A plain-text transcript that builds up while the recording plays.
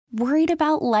Worried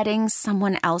about letting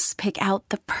someone else pick out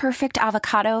the perfect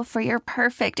avocado for your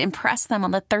perfect impress them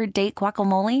on the third date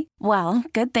guacamole? Well,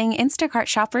 good thing Instacart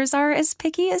shoppers are as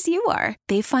picky as you are.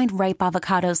 They find ripe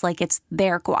avocados like it's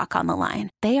their guac on the line.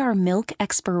 They are milk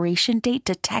expiration date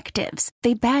detectives.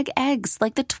 They bag eggs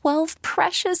like the 12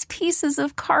 precious pieces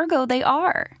of cargo they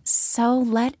are. So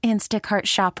let Instacart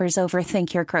shoppers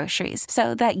overthink your groceries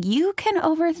so that you can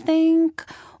overthink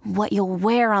what you'll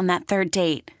wear on that third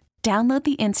date. Download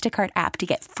the Instacart app to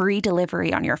get free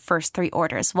delivery on your first 3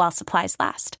 orders while supplies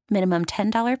last. Minimum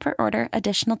 $10 per order.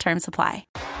 Additional terms apply.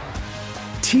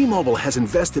 T-Mobile has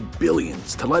invested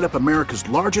billions to light up America's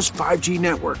largest 5G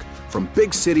network, from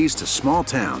big cities to small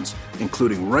towns,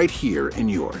 including right here in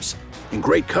yours. And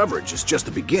great coverage is just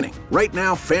the beginning. Right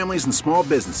now, families and small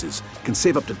businesses can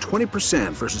save up to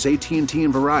 20% versus AT&T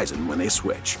and Verizon when they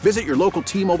switch. Visit your local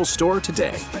T-Mobile store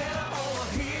today.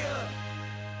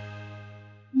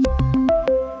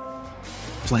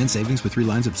 Plan savings with 3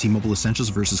 lines of T-Mobile Essentials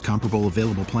versus comparable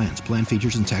available plans. Plan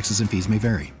features and taxes and fees may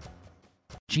vary.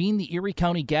 Jeanne, the Erie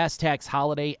County gas tax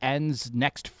holiday ends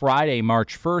next Friday,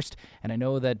 March 1st, and I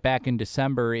know that back in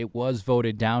December it was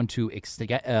voted down to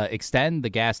extend the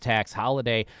gas tax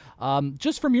holiday.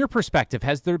 Just from your perspective,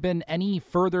 has there been any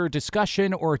further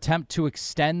discussion or attempt to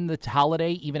extend the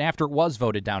holiday even after it was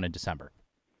voted down in December?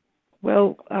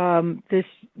 Well, this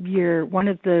year, one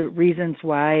of the reasons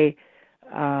why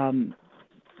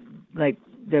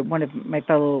one of my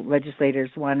fellow legislators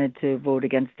wanted to vote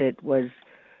against it was,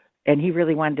 and he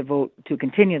really wanted to vote to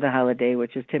continue the holiday,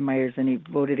 which is Tim Myers, and he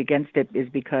voted against it, is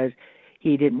because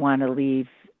he didn't want to leave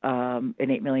an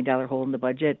 $8 million hole in the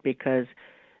budget, because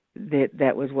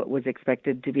that was what was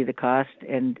expected to be the cost,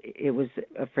 and it was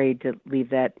afraid to leave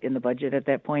that in the budget at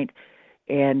that point.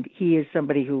 And he is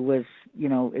somebody who was,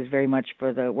 is very much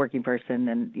for the working person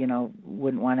and,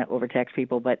 wouldn't want to overtax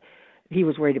people, but he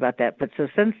was worried about that. But so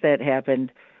since that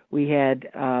happened, we had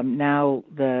now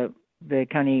the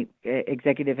county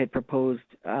executive had proposed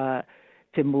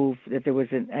to move that there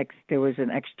was an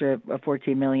extra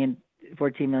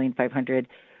 $14,500,000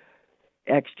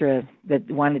 extra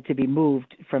that wanted to be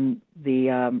moved from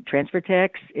the transfer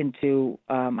tax into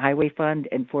highway fund,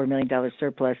 and $4 million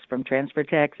surplus from transfer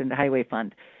tax into highway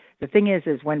fund. The thing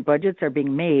is when budgets are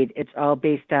being made, it's all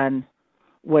based on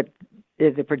what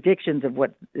the predictions of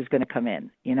what is going to come in,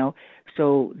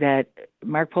 so that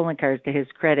Mark Poloncarz, to his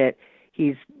credit,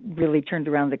 he's really turned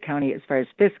around the county as far as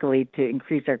fiscally to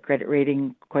increase our credit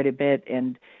rating quite a bit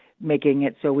and making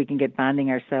it so we can get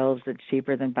bonding ourselves. It's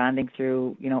cheaper than bonding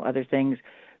through, other things.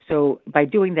 So by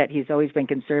doing that, he's always been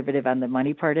conservative on the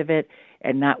money part of it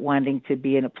and not wanting to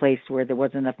be in a place where there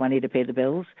wasn't enough money to pay the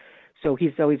bills. So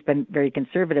he's always been very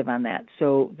conservative on that.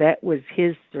 So that was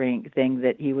his thing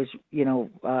that he was,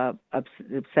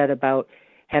 upset about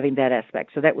having that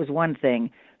aspect. So that was one thing.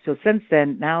 So since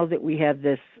then, now that we have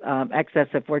this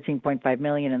excess of $14.5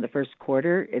 million in the first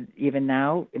quarter, even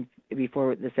now,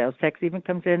 before the sales tax even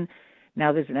comes in,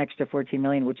 now there's an extra $14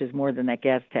 million, which is more than that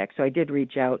gas tax. So I did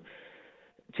reach out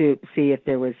to see if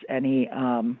there was any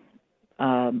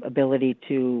ability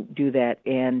to do that,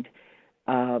 and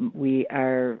we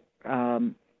are.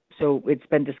 So it's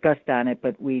been discussed on it,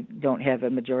 but we don't have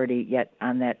a majority yet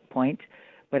on that point.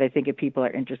 But I think if people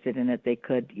are interested in it, they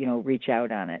could, reach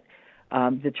out on it.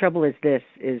 The trouble is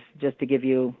just to give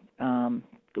you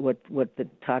what the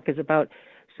talk is about.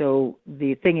 So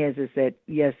the thing is that,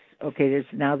 yes, okay, there's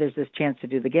this chance to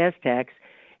do the gas tax.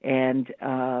 And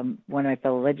one of my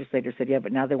fellow legislators said, yeah,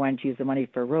 but now they want to use the money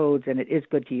for roads, and it is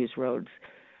good to use roads,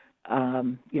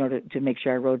 to make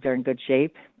sure our roads are in good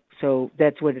shape. So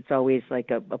that's what it's always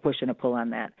like a push and a pull on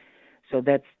that. So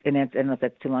that's an answer. I don't know if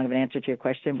that's too long of an answer to your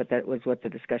question, but that was what the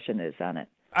discussion is on it.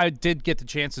 I did get the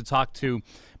chance to talk to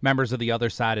members of the other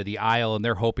side of the aisle, and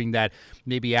they're hoping that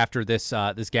maybe after this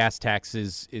gas tax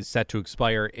is set to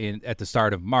expire at the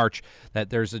start of March,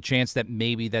 that there's a chance that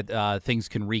maybe that things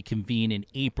can reconvene in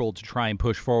April to try and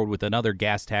push forward with another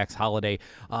gas tax holiday.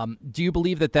 Do you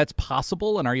believe that that's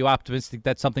possible, and are you optimistic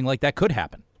that something like that could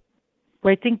happen?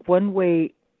 Well, I think one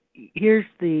way. Here's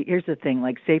the thing.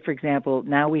 Like, say, for example,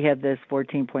 now we have this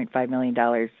 $14.5 million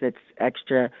that's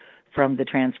extra from the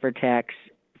transfer tax,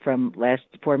 from last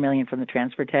 $4 million from the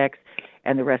transfer tax,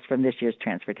 and the rest from this year's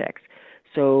transfer tax.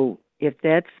 So if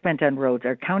that's spent on roads,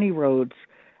 our county roads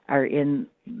are in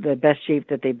the best shape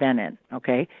that they've been in,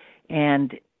 okay?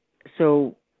 And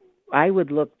so I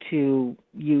would look to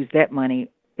use that money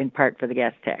in part for the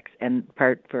gas tax and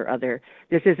part for other.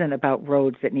 This isn't about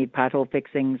roads that need pothole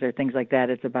fixings or things like that.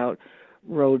 It's about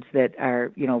roads that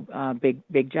are,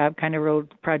 big job kind of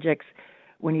road projects.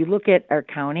 When you look at our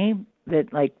county,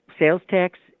 that like sales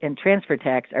tax and transfer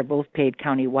tax are both paid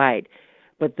countywide.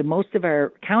 But the most of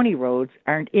our county roads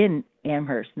aren't in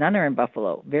Amherst. None are in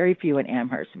Buffalo. Very few in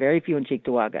Amherst. Very few in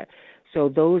Cheektowaga. So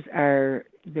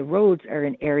the roads are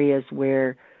in areas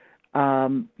where,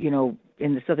 in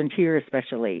the southern tier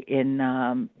especially, in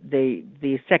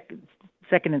the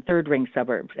second and third ring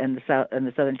suburbs, and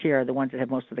the southern tier are the ones that have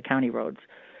most of the county roads.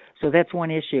 So that's one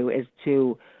issue,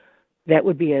 that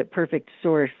would be a perfect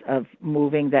source of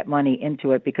moving that money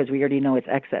into it, because we already know it's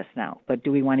excess now. But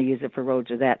do we want to use it for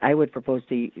roads or that? I would propose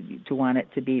to want it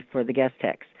to be for the gas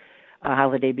tax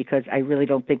holiday, because I really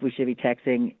don't think we should be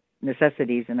taxing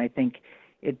necessities, and I think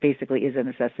it basically is a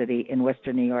necessity in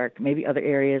Western New York. Maybe other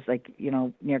areas like,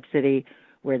 New York City,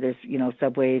 where there's,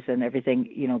 subways and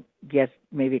everything, gas,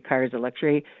 maybe car is a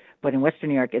luxury. But in Western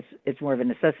New York, it's more of a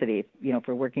necessity,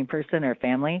 for a working person or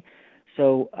family.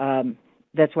 So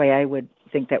that's why I would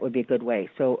think that would be a good way.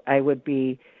 So I would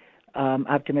be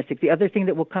optimistic. The other thing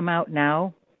that will come out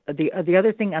now, the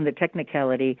other thing on the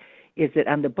technicality is that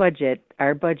on the budget,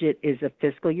 our budget is a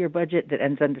fiscal year budget that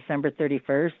ends on December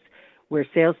 31st, where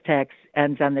sales tax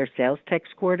ends on their sales tax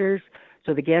quarters.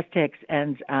 So the gas tax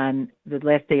ends on the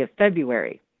last day of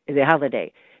February, the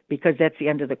holiday, because that's the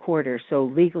end of the quarter. So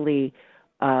legally,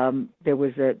 there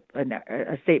was a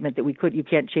statement that you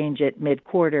can't change it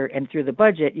mid-quarter, and through the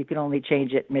budget, you can only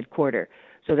change it mid-quarter.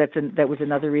 So that was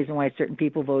another reason why certain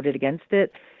people voted against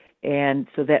it. And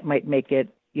so that might make it,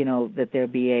 that there'll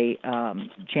be a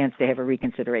chance to have a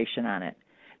reconsideration on it.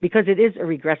 Because it is a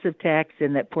regressive tax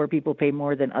in that poor people pay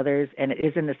more than others, and it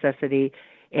is a necessity.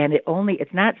 And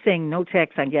it's not saying no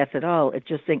tax on gas at all. It's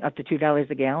just saying up to $2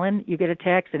 a gallon, you get a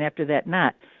tax, and after that,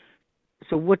 not.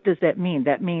 So what does that mean?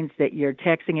 That means that you're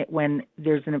taxing it when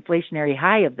there's an inflationary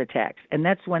high of the tax, and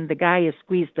that's when the guy is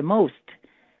squeezed the most.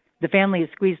 The family is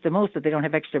squeezed the most if they don't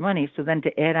have extra money. So then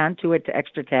to add on to it to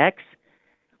extra tax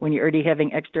when you're already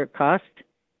having extra cost,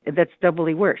 that's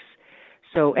doubly worse.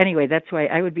 So anyway, that's why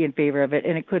I would be in favor of it,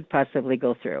 and it could possibly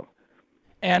go through.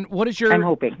 And what is your... I'm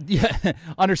hoping. Yeah,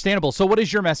 understandable. So what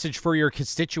is your message for your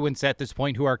constituents at this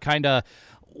point who are kind of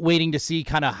waiting to see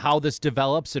kind of how this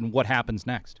develops and what happens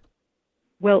next?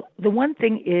 Well, the one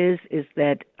thing is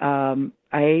that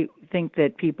I think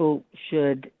that people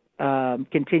should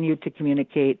continue to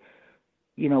communicate,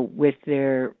 with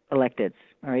their electeds,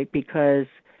 all right, because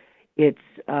it's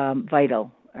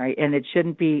vital, all right, and it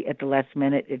shouldn't be at the last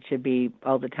minute. It should be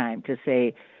all the time to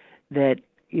say that,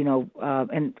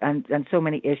 and on so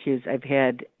many issues, I've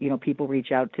had, people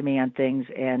reach out to me on things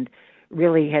and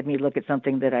really had me look at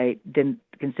something that I didn't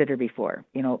consider before.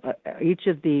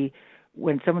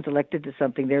 When someone's elected to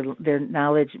something, their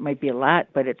knowledge might be a lot,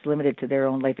 but it's limited to their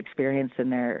own life experience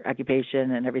and their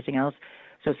occupation and everything else.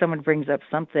 So if someone brings up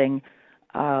something,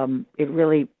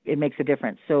 it makes a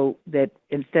difference. So that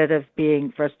instead of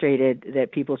being frustrated,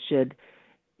 that people should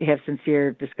have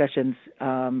sincere discussions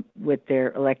with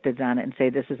their electeds on it and say,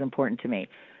 this is important to me.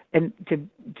 And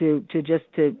to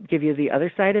give you the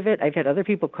other side of it, I've had other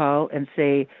people call and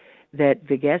say that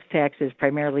the gas tax is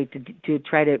primarily to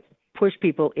try to push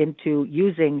people into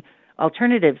using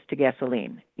alternatives to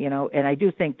gasoline, and I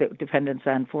do think that dependence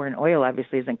on foreign oil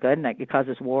obviously isn't good, and that it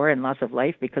causes war and loss of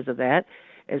life because of that,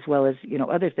 as well as,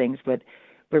 other things. But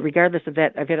regardless of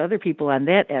that, I've had other people on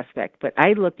that aspect. But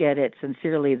I look at it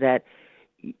sincerely that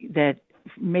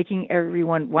making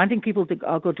wanting people to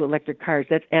all go to electric cars,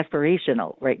 that's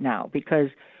aspirational right now, because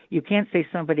you can't say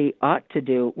somebody ought to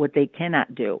do what they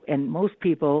cannot do. And most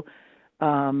people,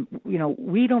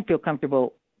 we don't feel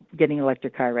comfortable getting an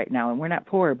electric car right now, and we're not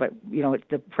poor, but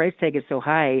the price tag is so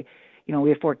high. We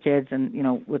have 4 kids, and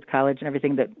with college and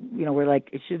everything, that we're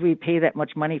like, should we pay that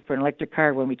much money for an electric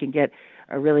car when we can get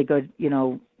a really good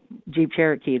Jeep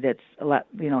Cherokee that's a lot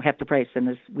half the price,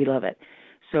 and we love it.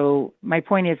 So my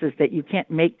point is that you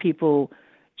can't make people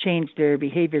change their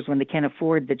behaviors when they can't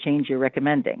afford the change you're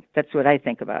recommending. That's what I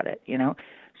think about it.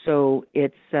 So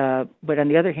it's, but on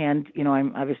the other hand,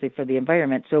 I'm obviously for the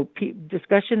environment. So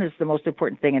discussion is the most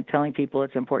important thing, and telling people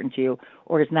it's important to you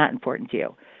or it's not important to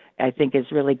you, I think is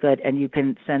really good. And you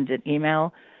can send an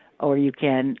email, or you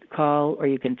can call, or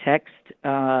you can text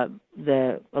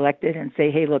the elected and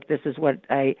say, hey, look, this is what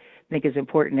I think is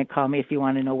important, and call me if you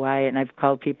want to know why. And I've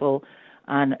called people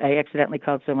I accidentally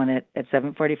called someone at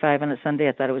 7:45 on a Sunday.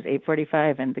 I thought it was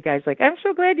 8:45, and the guy's like, I'm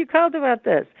so glad you called about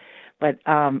this. But,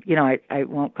 I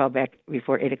won't call back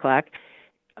before 8 o'clock,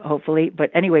 hopefully.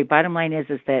 But anyway, bottom line is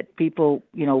that people,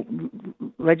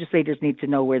 legislators need to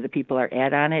know where the people are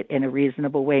at on it in a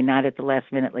reasonable way, not at the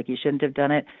last minute like you shouldn't have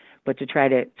done it, but to try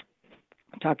to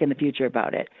talk in the future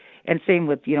about it. And same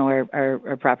with,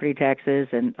 our property taxes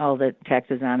and all the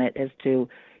taxes on it, as to,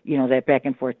 that back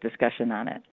and forth discussion on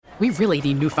it. We really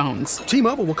need new phones.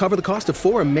 T-Mobile will cover the cost of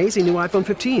 4 amazing new iPhone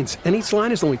 15s, and each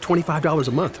line is only $25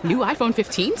 a month. New iPhone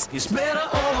 15s? It's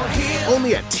better over here.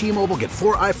 Only at T-Mobile, get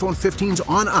 4 iPhone 15s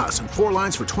on us and 4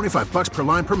 lines for $25 per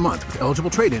line per month with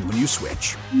eligible trade-in when you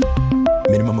switch.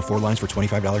 Minimum of 4 lines for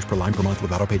 $25 per line per month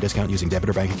with autopay discount using debit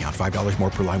or bank account. $5 more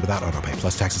per line without autopay,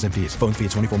 plus taxes and fees. Phone fee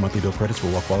at 24 monthly bill credits for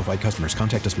well-qualified customers.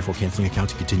 Contact us before canceling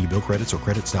account to continue bill credits or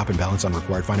credit stop and balance on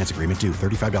required finance agreement due.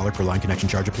 $35 per line connection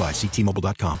charge applies. See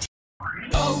T-Mobile.com.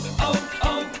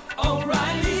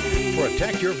 O'Reilly.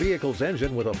 Protect your vehicle's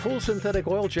engine with a full synthetic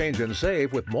oil change and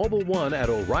save with Mobile One at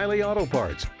O'Reilly Auto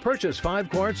Parts. Purchase 5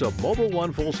 quarts of Mobile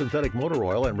One full synthetic motor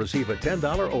oil and receive a $10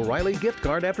 O'Reilly gift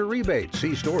card after rebate.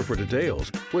 See store for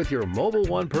details. With your Mobile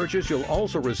One purchase, you'll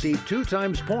also receive 2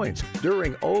 times points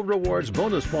during O Rewards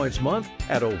Bonus Points Month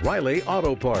at O'Reilly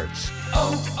Auto Parts.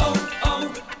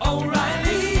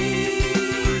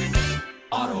 O'Reilly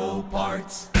Auto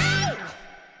Parts.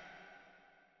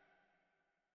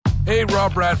 Hey,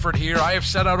 Rob Bradford here. I have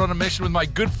set out on a mission with my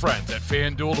good friends at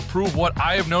FanDuel to prove what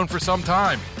I have known for some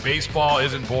time. Baseball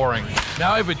isn't boring.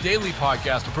 Now I have a daily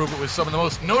podcast to prove it with some of the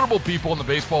most notable people in the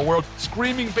baseball world,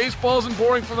 screaming baseball isn't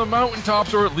boring from the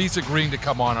mountaintops, or at least agreeing to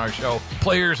come on our show.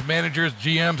 Players, managers,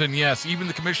 GMs, and yes, even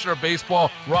the commissioner of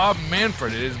baseball, Rob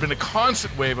Manfred. It has been a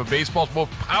constant wave of baseball's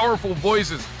most powerful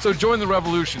voices. So join the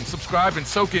revolution. Subscribe and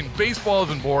soak in Baseball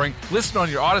Isn't Boring. Listen on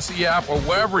your Odyssey app or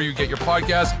wherever you get your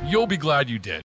podcasts. You'll be glad you did.